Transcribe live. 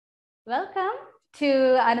Welcome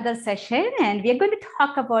to another session, and we are going to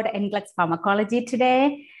talk about NCLEX Pharmacology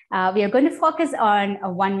today. We are going to focus on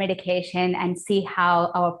one medication and see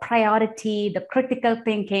how our priority, the critical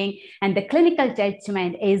thinking, and the clinical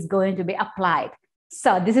judgment is going to be applied.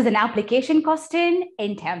 So this is an application question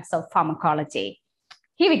in terms of pharmacology.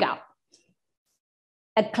 Here we go.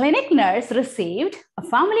 A clinic nurse received a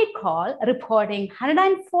family call reporting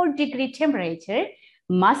 104-degree temperature,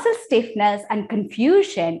 muscle stiffness, and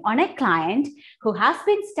confusion on a client who has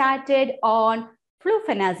been started on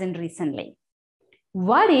flufenazine recently.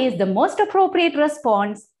 What is the most appropriate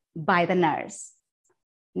response by the nurse?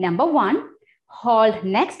 Number one, hold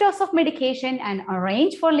next dose of medication and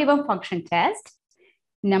arrange for liver function test.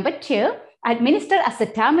 Number two, administer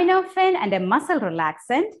acetaminophen and a muscle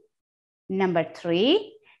relaxant. Number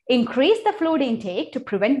three, increase the fluid intake to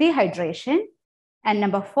prevent dehydration. And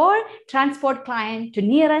number four, transport client to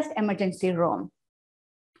nearest emergency room.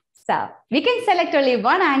 So we can select only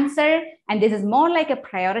one answer, and this is more like a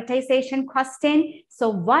prioritization question. So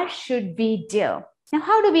what should we do? Now,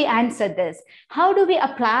 how do we answer this? How do we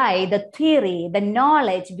apply the theory, the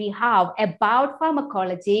knowledge we have about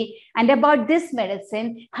pharmacology and about this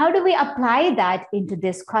medicine? How do we apply that into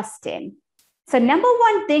this question? So number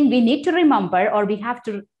one thing we need to remember, or we have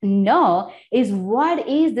to know, is what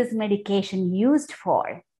is this medication used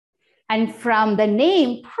for? And from the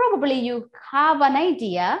name, probably you have an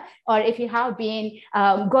idea, or if you have been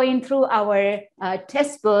going through our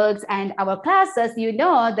textbooks and our classes, you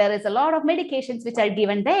know there is a lot of medications which are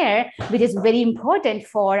given there, which is very important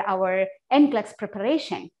for our NCLEX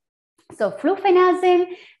preparation. So flufenazine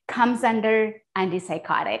comes under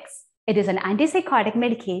antipsychotics. It is an antipsychotic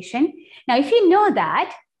medication. Now, if you know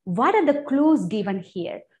that, what are the clues given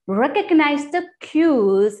here? Recognize the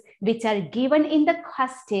cues which are given in the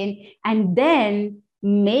question and then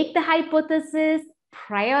make the hypothesis,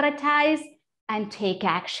 prioritize, and take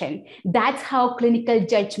action. That's how clinical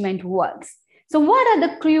judgment works. So what are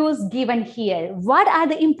the clues given here? What are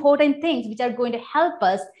the important things which are going to help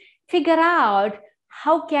us figure out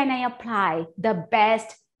how can I apply the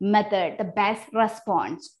best method, the best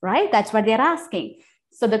response, right? That's what they're asking.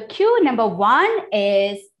 So the cue number one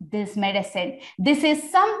is this medicine. This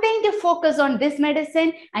is something to focus on this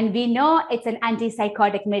medicine, and we know it's an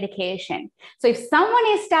antipsychotic medication. So if someone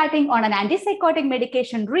is starting on an antipsychotic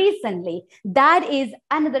medication recently, that is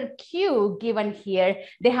another cue given here.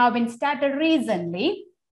 They have been started recently.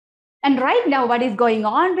 And right now, what is going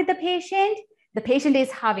on with the patient? The patient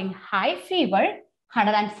is having high fever,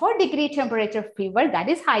 104-degree temperature fever, that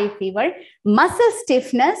is high fever, muscle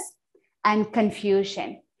stiffness, and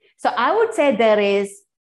confusion. So I would say there is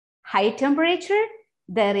high temperature,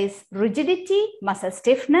 there is rigidity, muscle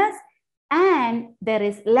stiffness, and there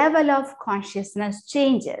is level of consciousness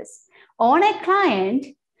changes on a client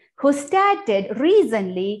who started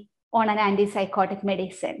recently on an antipsychotic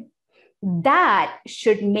medicine. That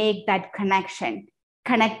should make that connection,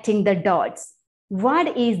 connecting the dots.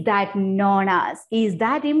 What is that known as? Is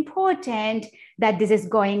that important that this is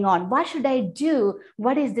going on? What should I do?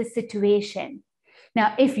 What is the situation?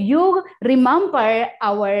 Now, if you remember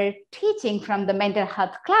our teaching from the mental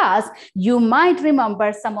health class, you might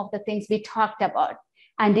remember some of the things we talked about.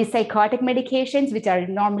 Antipsychotic medications, which are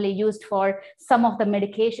normally used for some of the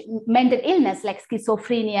medication, mental illness like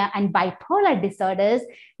schizophrenia and bipolar disorders,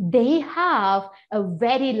 they have a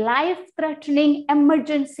very life-threatening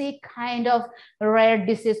emergency kind of rare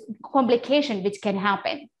disease complication which can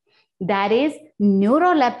happen. That is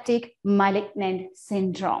neuroleptic malignant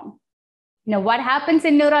syndrome. Now, what happens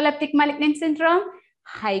in neuroleptic malignant syndrome?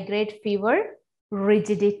 High-grade fever,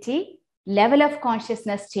 rigidity, level of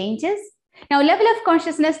consciousness changes. Now, level of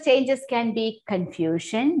consciousness changes can be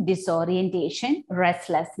confusion, disorientation,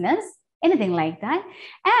 restlessness, anything like that,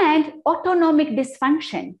 and autonomic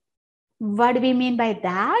dysfunction. What do we mean by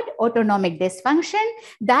that? Autonomic dysfunction,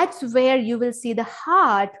 that's where you will see the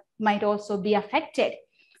heart might also be affected.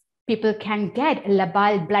 People can get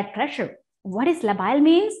labile blood pressure. What is labile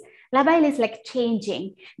means? Labile is like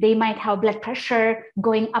changing. They might have blood pressure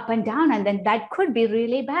going up and down, and then that could be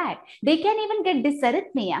really bad. They can even get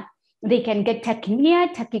dysarrhythmia. They can get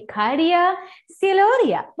tachypnea, tachycardia,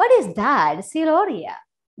 siluria. What is that? Siluria.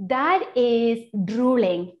 That is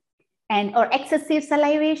drooling or excessive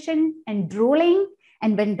salivation and drooling.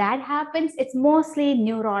 And when that happens, it's mostly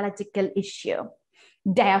neurological issue.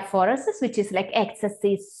 Diaphoresis, which is like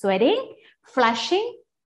excessive sweating, flushing,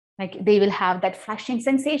 like they will have that flushing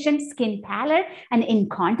sensation, skin pallor, and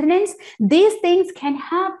incontinence. These things can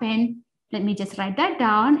happen Let me just write that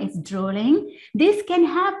down. It's drooling. This can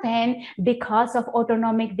happen because of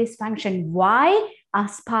autonomic dysfunction. Why?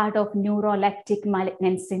 As part of neuroleptic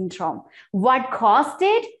malignant syndrome. What caused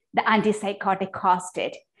it? The antipsychotic caused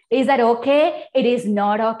it. Is that okay? It is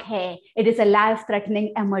not okay. It is a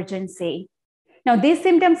life-threatening emergency. Now, these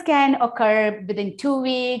symptoms can occur within 2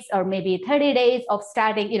 weeks or maybe 30 days of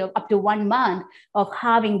starting, up to 1 month of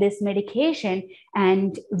having this medication.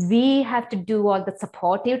 And we have to do all the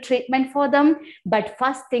supportive treatment for them. But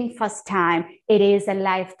first thing, first time, it is a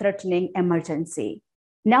life-threatening emergency.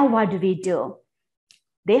 Now, what do?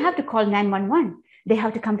 They have to call 911. They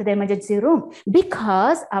have to come to the emergency room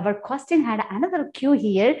because our question had another cue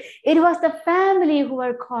here. It was the family who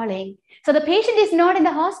were calling. So the patient is not in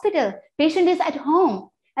the hospital. Patient is at home.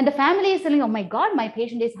 And the family is saying, oh my God, my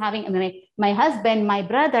patient is having, my husband, my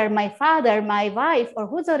brother, my father, my wife, or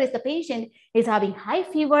whoever is the patient is having high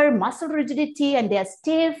fever, muscle rigidity, and they're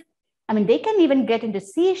stiff. They can even get into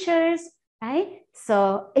seizures, right?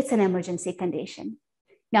 So it's an emergency condition.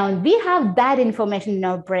 Now we have that information in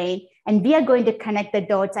our brain, and we are going to connect the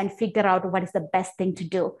dots and figure out what is the best thing to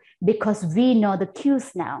do because we know the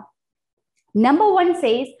cues now. Number 1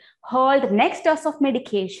 says, hold next dose of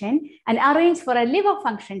medication and arrange for a liver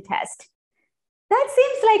function test. That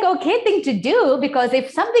seems like okay thing to do because if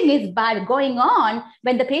something is bad going on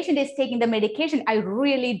when the patient is taking the medication, I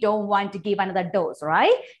really don't want to give another dose,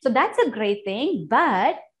 right? So that's a great thing,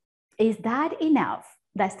 but is that enough?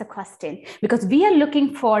 That's the question, because we are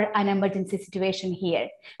looking for an emergency situation here,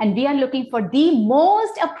 and we are looking for the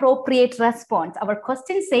most appropriate response. Our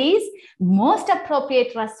question says most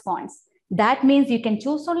appropriate response. That means you can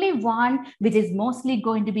choose only one, which is mostly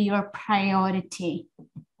going to be your priority.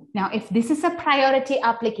 Now, if this is a priority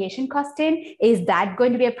application question, is that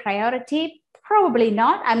going to be a priority? Probably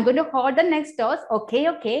not. I'm going to hold the next dose.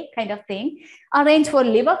 Okay, kind of thing. Arrange for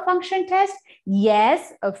liver function test.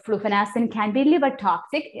 Yes, flufenacin can be liver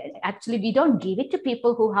toxic. Actually, we don't give it to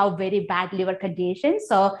people who have very bad liver conditions.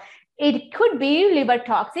 So it could be liver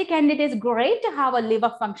toxic, and it is great to have a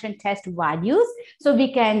liver function test values so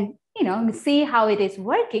we can, see how it is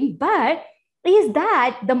working. But is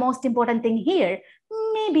that the most important thing here?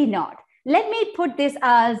 Maybe not. Let me put this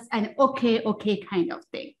as an okay kind of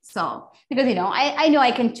thing. So, because, I know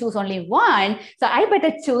I can choose only one, so I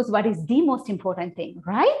better choose what is the most important thing,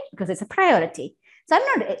 right? Because it's a priority. So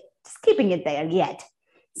I'm not skipping it there yet.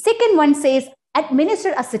 Second one says,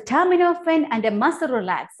 administer acetaminophen and a muscle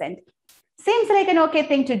relaxant. Seems like an okay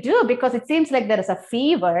thing to do because it seems like there is a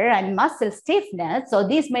fever and muscle stiffness. So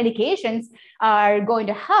these medications are going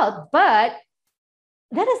to help, but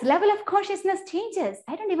there is level of consciousness changes.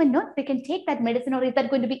 I don't even know if they can take that medicine or is that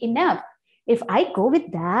going to be enough. If I go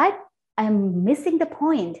with that, I'm missing the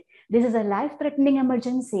point. This is a life-threatening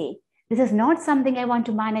emergency. This is not something I want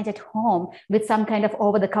to manage at home with some kind of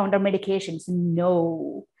over-the-counter medications.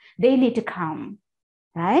 No, they need to come,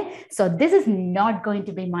 right? So this is not going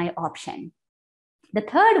to be my option. The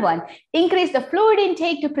third one, increase the fluid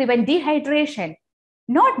intake to prevent dehydration.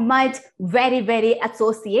 Not much very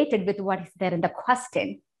associated with what is there in the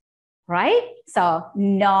question, right? So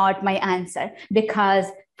not my answer because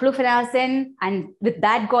flufenacin, and with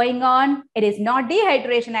that going on, it is not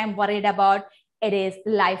dehydration I'm worried about. It is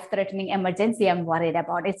life-threatening emergency I'm worried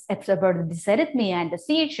about. It's about the dysarrhythmia and the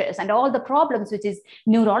seizures and all the problems which is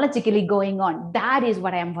neurologically going on. That is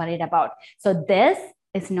what I'm worried about. So this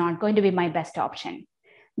is not going to be my best option.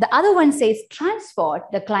 The other one says transport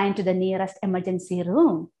the client to the nearest emergency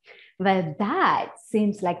room. Well, that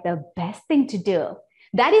seems like the best thing to do.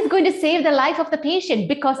 That is going to save the life of the patient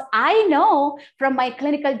because I know from my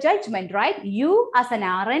clinical judgment, right? You as an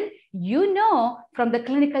RN, you know from the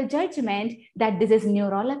clinical judgment that this is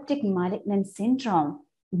neuroleptic malignant syndrome,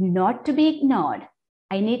 not to be ignored.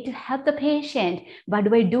 I need to help the patient. What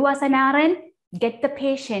do I do as an RN? Get the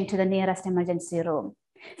patient to the nearest emergency room.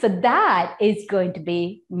 So that is going to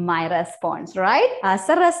be my response, right? As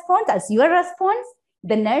a response, as your response,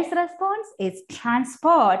 the nurse response is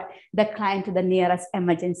transport the client to the nearest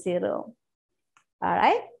emergency room. All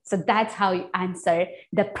right. So that's how you answer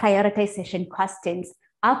the prioritization questions,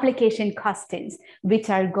 application questions, which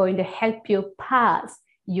are going to help you pass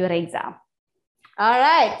your exam. All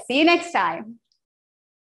right. See you next time.